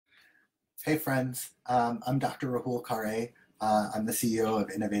Hey friends, I'm Dr. Rahul Khare. I'm the CEO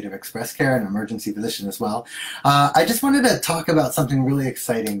of Innovative Express Care and emergency physician as well. I just wanted to talk about something really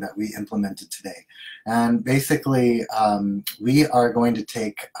exciting that we implemented today. And basically, we are going to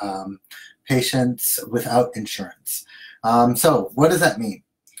take patients without insurance. So what does that mean?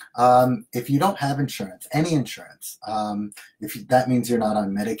 If you don't have insurance, any insurance, that means you're not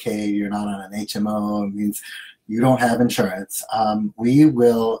on Medicaid, you're not on an HMO, it means you don't have insurance, we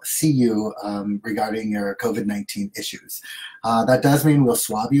will see you regarding your COVID-19 issues. That does mean we'll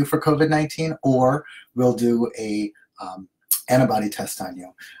swab you for COVID-19 or we'll do a antibody test on you.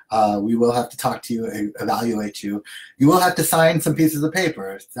 We will have to talk to you, evaluate you. You will have to sign some pieces of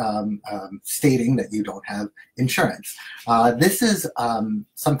paper stating that you don't have insurance. This is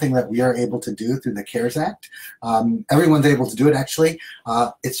something that we are able to do through the CARES Act. Everyone's able to do it, actually.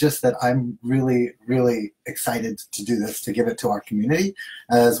 It's just that I'm really, really excited to do this, to give it to our community,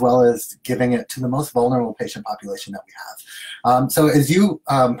 as well as giving it to the most vulnerable patient population that we have. So as you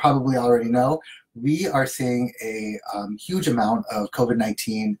probably already know, we are seeing a huge amount of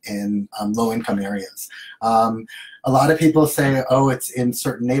COVID-19 in low-income areas. A lot of people say, oh, it's in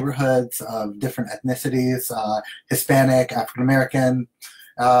certain neighborhoods of different ethnicities, Hispanic, African-American,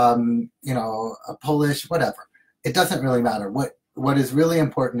 Polish, whatever. It doesn't really matter. What is really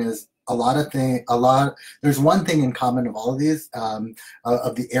important is there's one thing in common of all of these,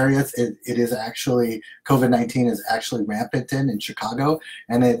 of the areas, it is actually, COVID-19 is actually rampant in Chicago,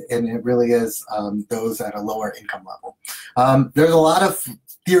 and it really is those at a lower income level. There's a lot of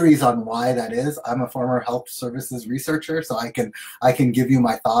theories on why that is. I'm a former health services researcher, so I can give you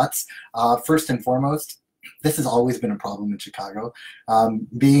my thoughts. First and foremost, this has always been a problem in Chicago.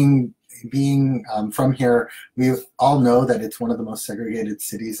 Being from here, we all know that it's one of the most segregated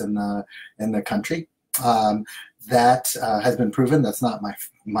cities in the country. That has been proven. That's not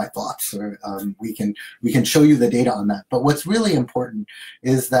my thoughts. Or, we can show you the data on that. But what's really important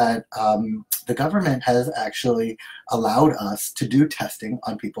is that the government has actually allowed us to do testing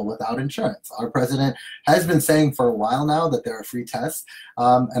on people without insurance. Our president has been saying for a while now that there are free tests,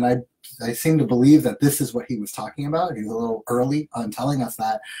 and I seem to believe that this is what he was talking about. He was a little early on telling us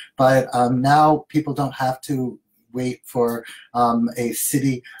that, but now people don't have to wait for a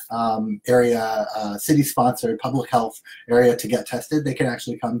city city-sponsored public health area to get tested. They can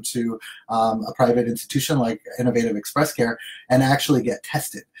actually come to a private institution like Innovative Express Care and actually get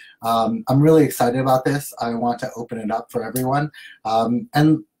tested. I'm really excited about this. I want to open it up for everyone.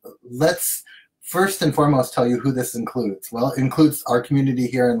 And let's first and foremost tell you who this includes. Well, it includes our community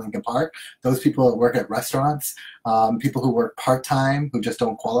here in Lincoln Park, those people that work at restaurants, people who work part-time, who just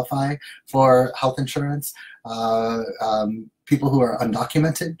don't qualify for health insurance, people who are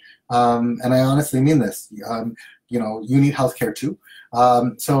undocumented, and I honestly mean this. You need healthcare too,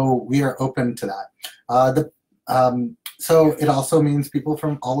 so we are open to that. So it also means people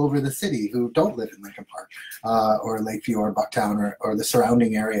from all over the city who don't live in Lincoln Park or Lakeview or Bucktown or the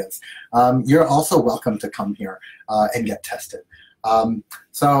surrounding areas. You're also welcome to come here and get tested.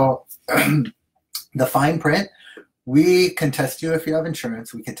 So the fine print, we can test you if you have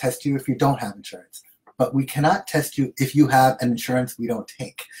insurance. We can test you if you don't have insurance. But we cannot test you if you have an insurance we don't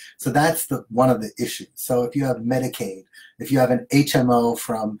take. So that's one of the issues. So if you have Medicaid, if you have an HMO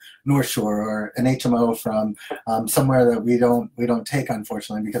from North Shore or an HMO from somewhere that we don't take,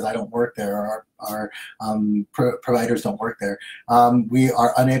 unfortunately, because I don't work there or our providers don't work there, we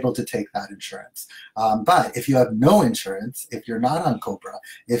are unable to take that insurance. But if you have no insurance, if you're not on COBRA,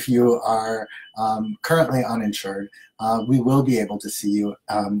 if you are currently uninsured, we will be able to see you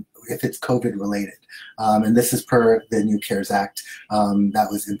if it's COVID related. And this is per the new CARES Act that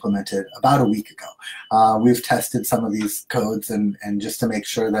was implemented about a week ago. We've tested some of these codes and just to make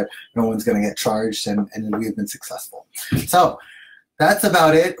sure that no one's going to get charged, and we've been successful. So that's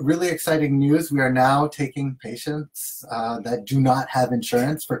about it. Really exciting news. We are now taking patients that do not have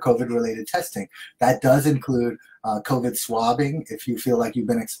insurance for COVID-related testing. That does include COVID swabbing if you feel like you've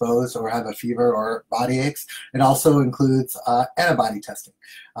been exposed or have a fever or body aches. It also includes antibody testing.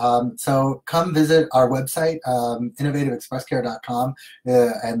 So come visit our website, innovativeexpresscare.com,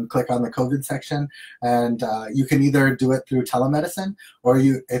 and click on the COVID section. And you can either do it through telemedicine, or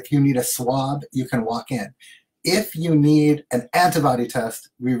if you need a swab, you can walk in. If you need an antibody test,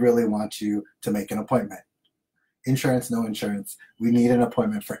 we really want you to make an appointment. Insurance, no insurance, we need an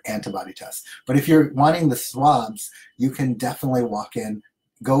appointment for antibody tests. But if you're wanting the swabs, you can definitely walk in,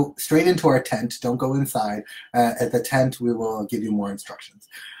 go straight into our tent, don't go inside. At the tent, we will give you more instructions.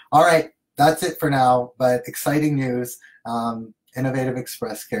 All right, that's it for now, but exciting news. Innovative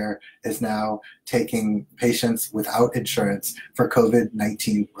Express Care is now taking patients without insurance for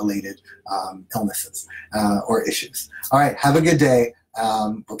COVID-19 related illnesses or issues. All right, have a good day.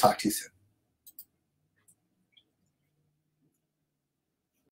 We'll talk to you soon.